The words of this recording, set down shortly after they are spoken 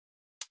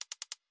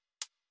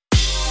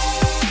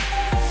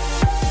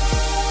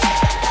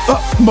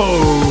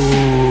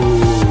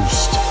utmost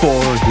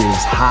for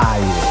his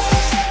highest.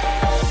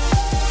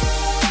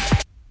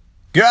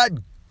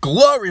 Good,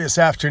 glorious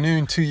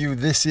afternoon to you.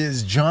 This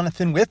is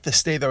Jonathan with the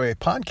Stay That Way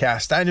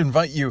podcast. I'd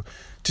invite you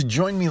to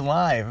join me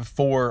live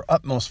for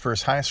Utmost for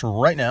his highest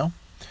right now.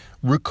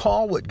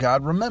 Recall what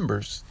God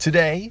remembers.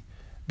 Today,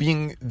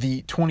 being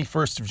the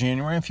 21st of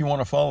January, if you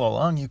want to follow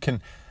along, you can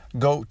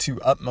go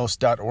to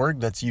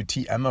utmost.org. That's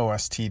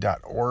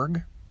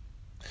utmost.org.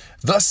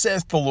 Thus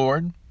saith the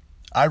Lord,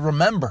 I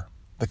remember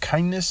the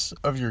kindness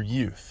of your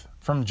youth.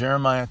 From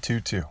Jeremiah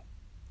 2:2.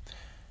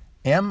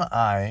 Am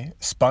I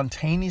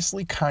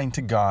spontaneously kind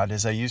to God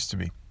as I used to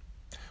be?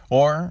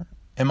 Or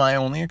am I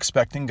only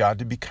expecting God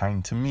to be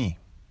kind to me?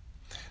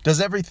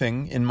 Does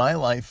everything in my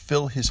life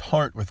fill his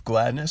heart with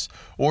gladness,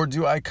 or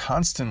do I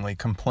constantly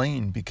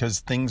complain because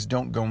things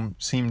don't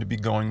seem to be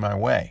going my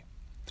way?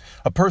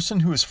 A person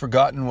who has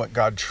forgotten what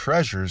God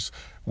treasures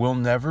will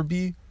never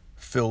be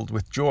filled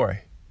with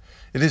joy.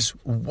 It is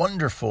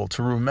wonderful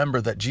to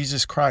remember that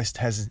Jesus Christ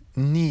has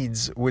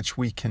needs which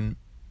we can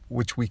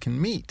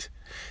meet.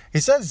 He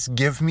says,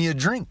 give me a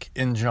drink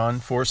in John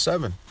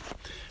 4:7.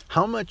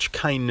 How much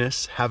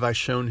kindness have I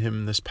shown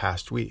him this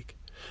past week?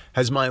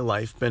 Has my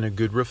life been a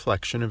good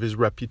reflection of his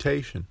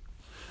reputation?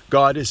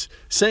 God is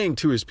saying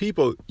to his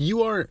people,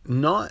 you are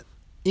not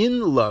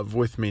in love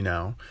with me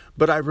now,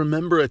 but I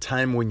remember a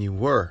time when you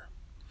were.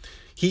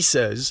 He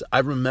says, I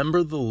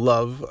remember the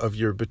love of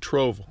your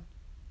betrothal.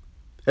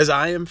 As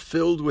I am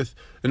filled with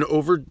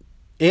overflowing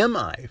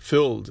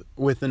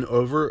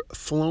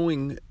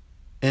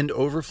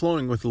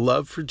with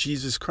love for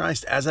Jesus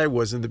Christ as I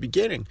was in the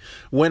beginning,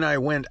 when I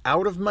went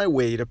out of my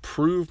way to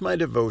prove my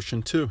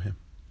devotion to him?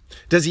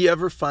 Does he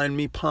ever find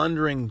me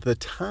pondering the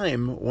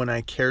time when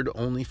I cared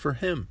only for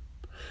him?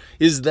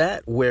 Is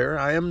that where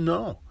I am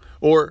now?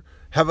 Or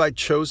have I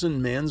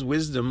chosen man's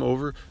wisdom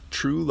over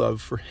true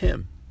love for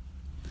him?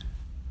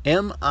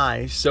 Am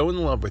I so in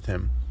love with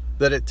him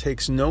that it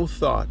takes no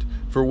thought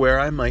for where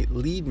I might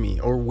lead me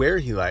or where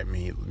he might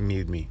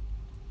lead me?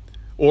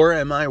 Or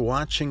am I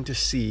watching to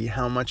see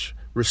how much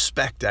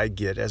respect I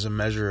get as a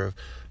measure of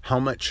how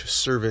much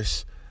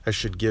service I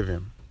should give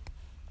him?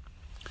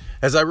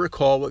 As I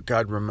recall what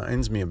God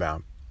reminds me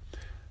about,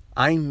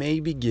 I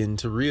may begin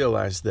to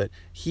realize that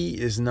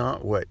he is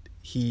not what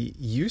he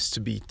used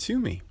to be to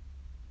me.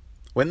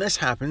 When this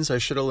happens, I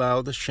should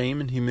allow the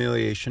shame and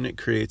humiliation it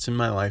creates in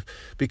my life,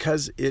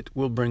 because it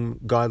will bring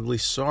godly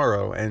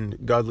sorrow,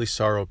 and godly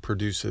sorrow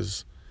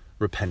produces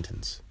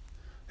repentance.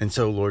 And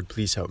so, Lord,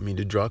 please help me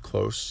to draw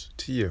close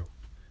to you.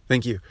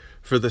 Thank you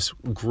for this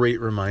great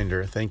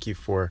reminder. Thank you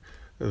for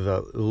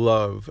the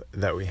love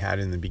that we had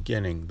in the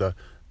beginning.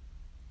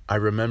 I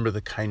remember the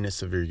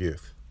kindness of your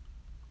youth.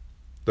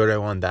 Lord, I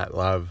want that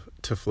love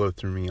to flow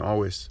through me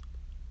always.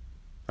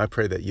 I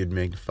pray that you'd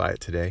magnify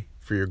it today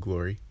for your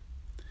glory.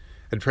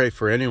 I'd pray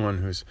for anyone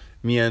who's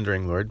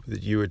meandering, Lord,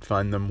 that you would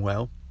find them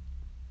well,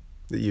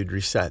 that you'd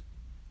reset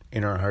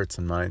in our hearts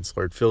and minds.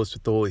 Lord, fill us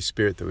with the Holy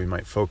Spirit that we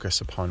might focus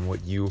upon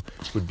what you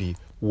would be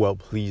well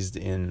pleased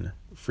in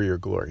for your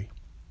glory.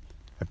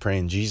 I pray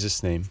in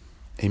Jesus' name,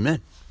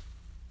 amen.